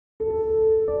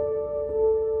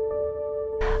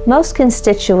Most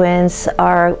constituents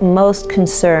are most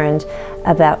concerned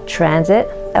about transit.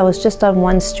 I was just on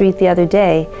one street the other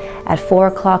day at 4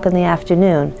 o'clock in the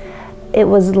afternoon. It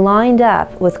was lined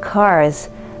up with cars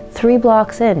 3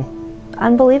 blocks in.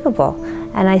 Unbelievable.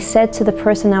 And I said to the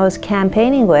person I was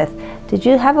campaigning with, did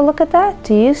you have a look at that?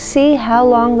 Do you see how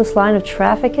long this line of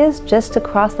traffic is just to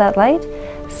cross that light?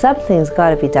 Something's got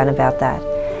to be done about that.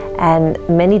 And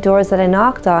many doors that I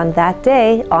knocked on that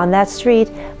day, on that street,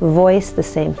 voiced the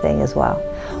same thing as well.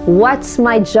 What's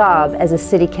my job as a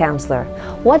city councillor?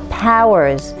 What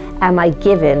powers am I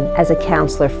given as a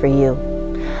councillor for you?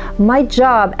 My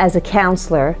job as a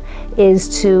councillor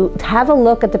is to have a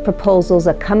look at the proposals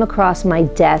that come across my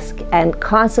desk and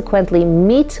consequently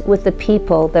meet with the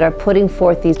people that are putting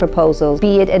forth these proposals,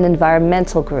 be it an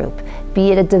environmental group,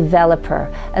 be it a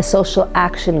developer, a social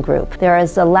action group. There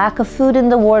is a lack of food in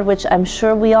the ward, which I'm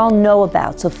sure we all know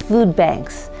about, so food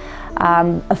banks,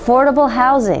 affordable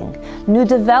housing, new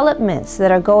developments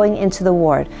that are going into the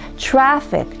ward,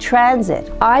 traffic,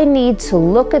 transit. I need to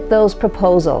look at those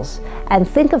proposals and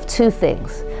think of two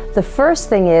things. The first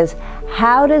thing is,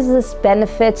 how does this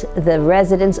benefit the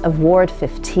residents of Ward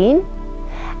 15?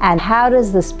 And how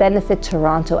does this benefit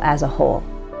Toronto as a whole?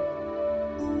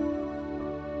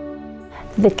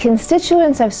 The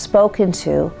constituents I've spoken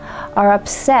to are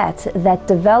upset that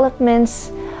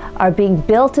developments are being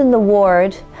built in the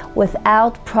ward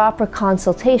without proper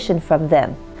consultation from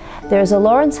them. There's a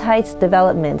Lawrence Heights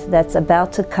development that's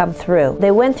about to come through.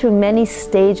 They went through many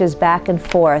stages back and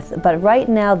forth, but right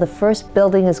now the first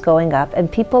building is going up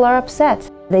and people are upset.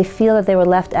 They feel that they were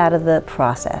left out of the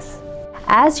process.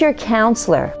 As your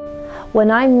councillor,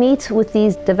 when I meet with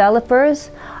these developers,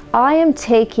 I am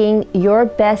taking your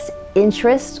best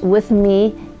interests with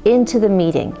me into the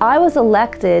meeting. I was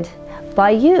elected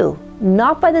by you,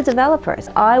 not by the developers.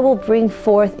 I will bring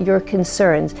forth your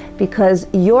concerns because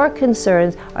your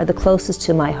concerns are the closest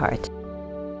to my heart.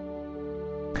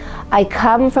 I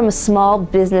come from a small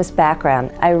business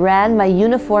background. I ran my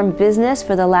uniform business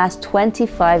for the last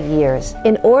 25 years.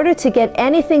 In order to get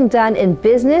anything done in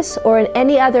business or in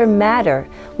any other matter,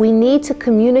 we need to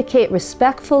communicate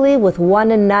respectfully with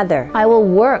one another. I will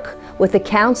work with the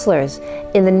councillors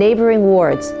in the neighboring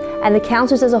wards and the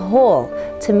councillors as a whole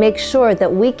to make sure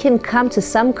that we can come to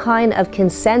some kind of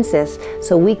consensus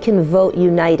so we can vote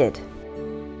united.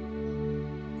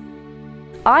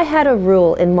 I had a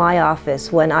rule in my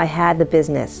office when I had the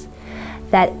business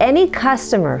that any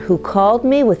customer who called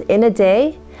me within a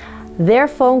day, their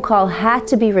phone call had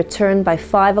to be returned by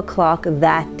 5 o'clock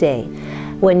that day.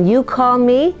 When you call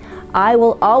me, I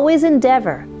will always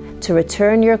endeavor to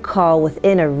return your call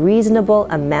within a reasonable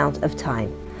amount of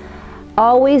time.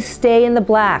 Always stay in the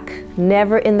black,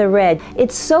 never in the red.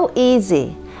 It's so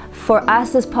easy for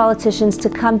us as politicians to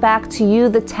come back to you,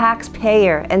 the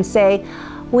taxpayer, and say,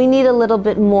 we need a little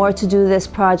bit more to do this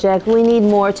project, we need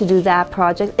more to do that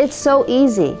project. It's so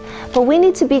easy, but we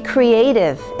need to be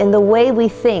creative in the way we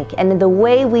think and in the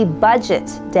way we budget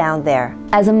down there.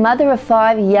 As a mother of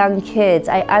 5 young kids,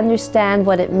 I understand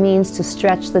what it means to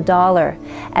stretch the dollar,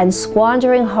 and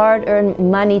squandering hard-earned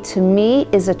money to me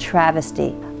is a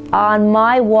travesty. On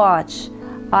my watch,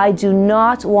 I do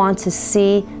not want to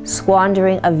see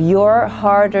squandering of your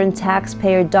hard-earned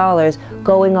taxpayer dollars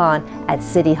going on at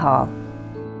City Hall.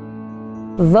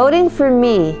 Voting for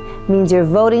me means you're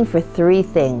voting for 3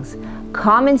 things: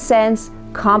 common sense,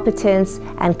 competence,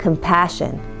 and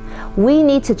compassion. We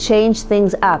need to change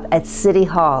things up at City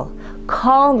Hall.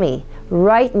 Call me,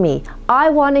 write me. I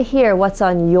want to hear what's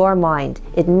on your mind.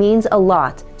 It means a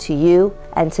lot to you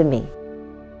and to me.